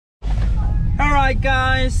Alright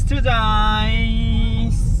guys, today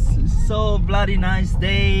is so bloody nice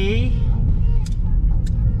day.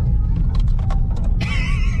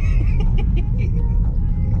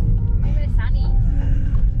 Sunny.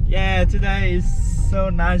 Yeah, today is so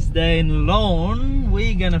nice day in Lone.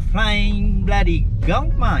 We're gonna playing bloody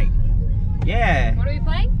golf, mate. Yeah. What are we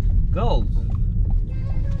playing? Golf.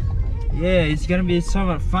 Yeah, it's gonna be so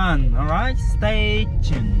much fun. Alright, stay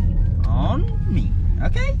tuned on me.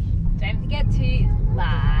 Okay? Don't forget to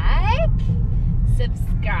like,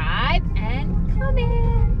 subscribe, and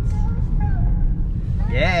comment.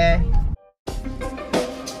 Yeah.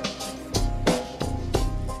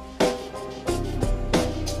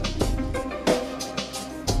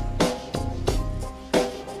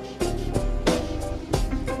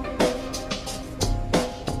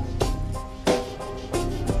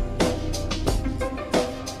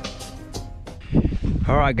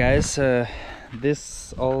 Alright guys, this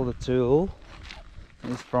all the tool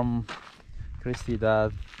is from Kristie.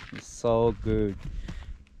 That is so good.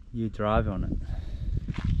 You drive on it.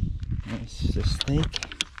 Let's just take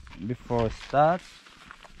before I start.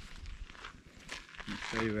 I'll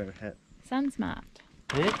show you where to head. Sounds smart.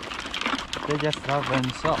 Hit. They just drive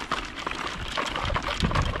themselves.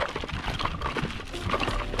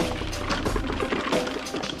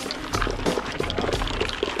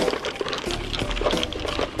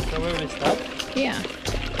 So where we start? Yeah.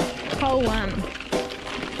 Hole 1.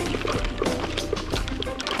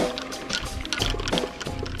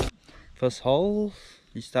 First hole,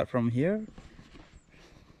 you start from here.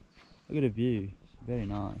 Look at the view, very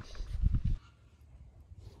nice.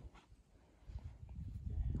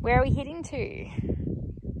 Where are we heading to?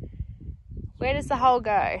 Where does the hole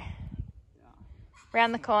go?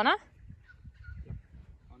 Round the corner? Yep.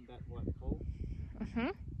 On that white pole.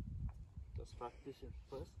 Let's practice it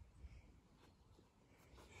first.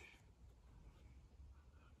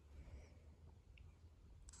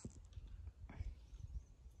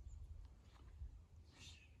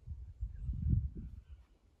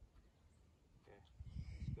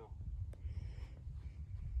 Let's go.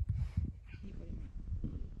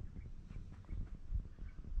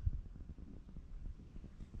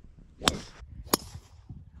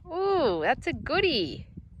 Ooh, that's a goodie.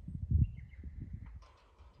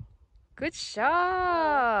 Good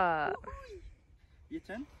shot. Your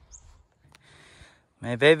turn.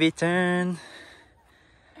 My baby turn.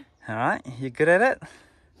 Alright, you good at it?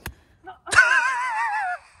 No.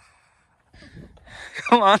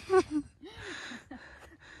 Come on.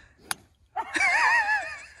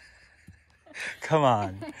 Come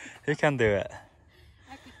on. You can do it.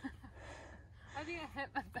 I think I hit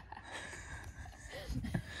my back.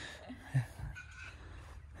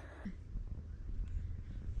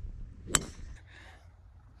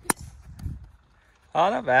 Oh,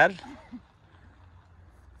 not bad.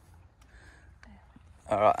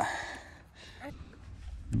 Alright.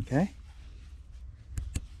 Okay.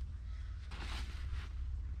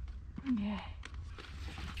 Yeah.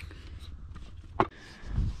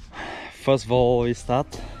 First of all, we start.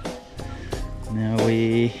 Now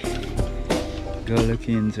we go look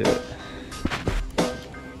into it.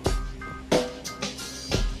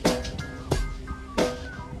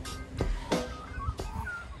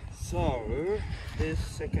 So, this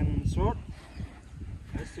second shot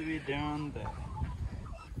has to be down there.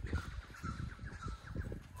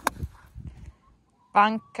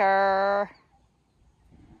 Bunker.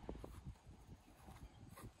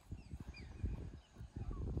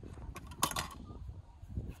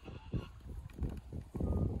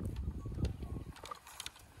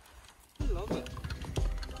 I love it.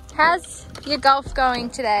 How's your golf going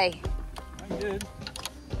today? I'm good.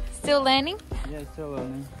 Still learning? Yeah, still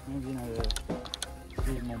learning. Maybe another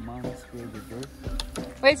 3 more months will be good.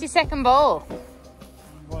 Where's your second ball?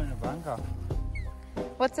 I'm going to bunker.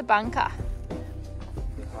 What's a bunker?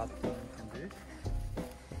 The hard thing you can do.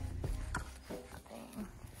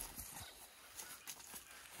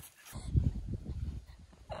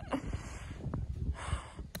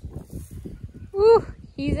 Woo,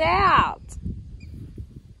 he's out.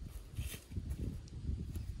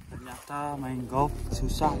 Ternyata main golf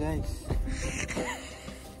susah guys.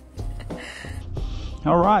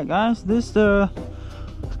 Alright guys, this is the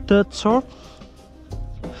third shot.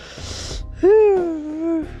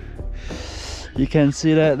 You can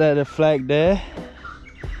see that the flag there.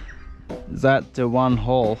 That's the one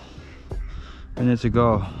hole we need to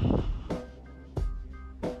go.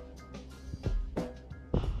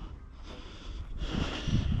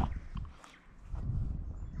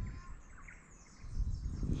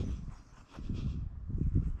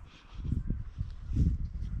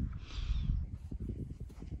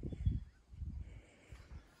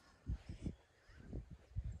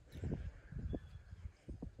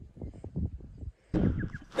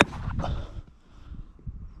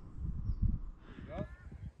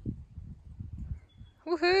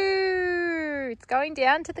 going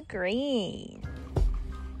down to the green.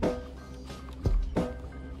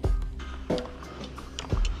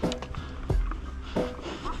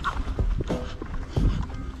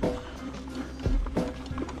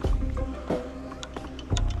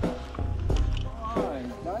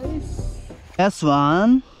 Last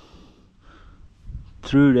one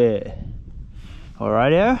through there.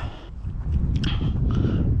 Alright there.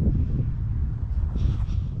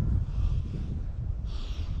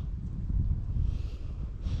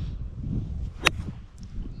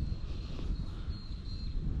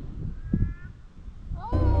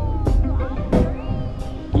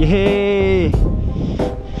 Yay!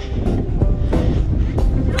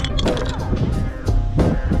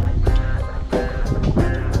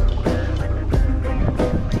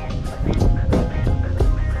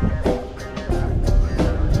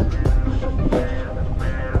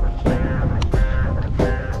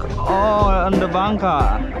 Oh, on the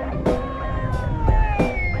bunker.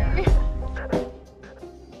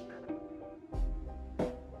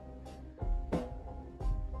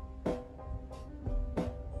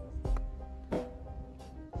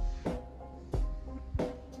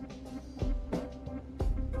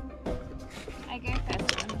 I go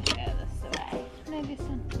first one. Go this way. No, this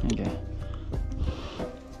one. Okay.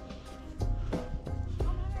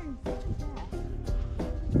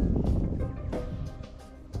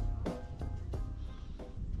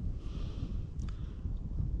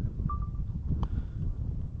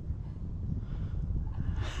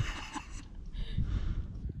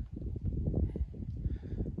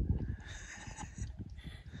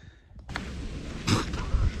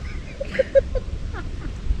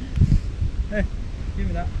 Hey, give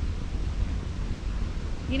me that.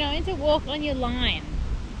 You know, to walk on your line.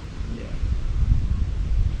 Yeah.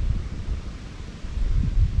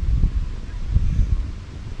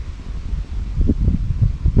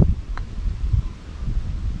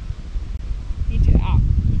 You do up.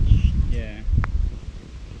 Yeah.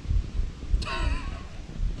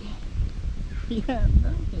 Yeah,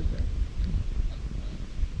 no.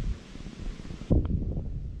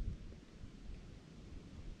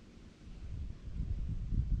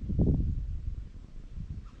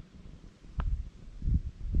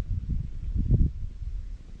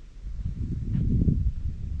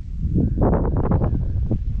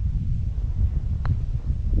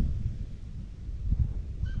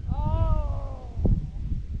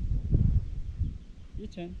 Your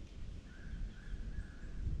turn.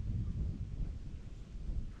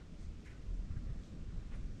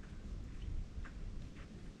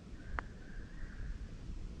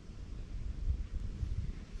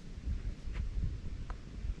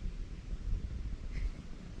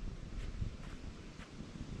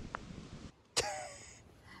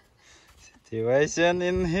 Situation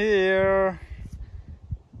in here.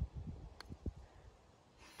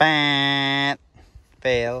 Bad.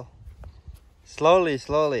 Fail. Slowly,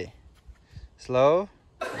 slowly. Slow.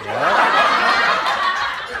 Yeah.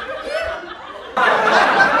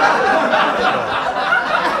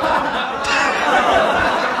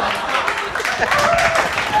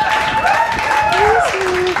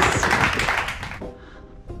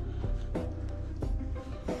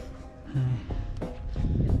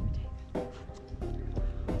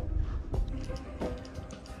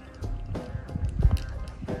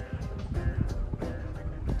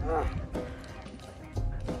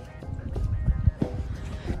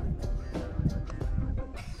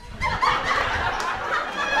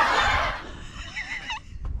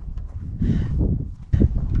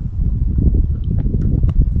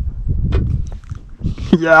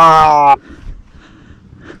 Yeah.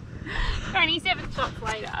 27 shots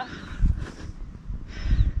later.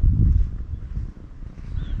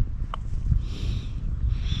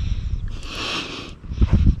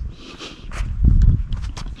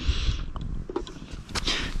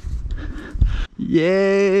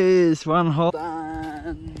 Yes, one hole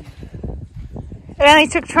done. It only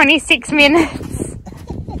took 26 minutes.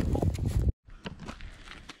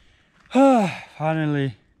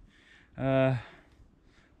 Finally,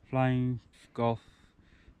 flying golf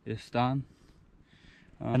is done.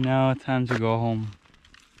 Now time to go home.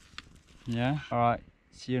 Yeah. All right.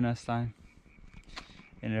 See you next time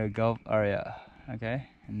in the golf area. Okay.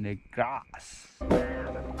 In the grass.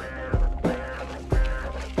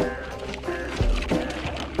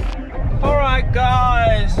 All right,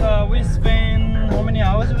 guys. We spent how many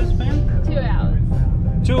hours? We spent 2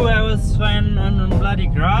 hours. 2 hours spent on bloody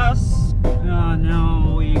grass.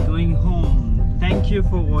 Now we're going home. Thank you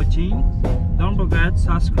for watching. Don't forget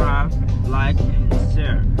subscribe, like, and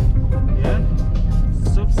share. Yeah,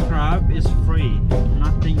 subscribe is free.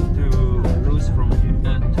 Nothing to lose from you.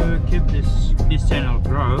 To keep this this channel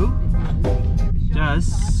grow,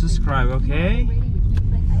 just subscribe, okay?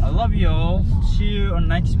 I love you all. See you on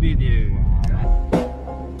next video.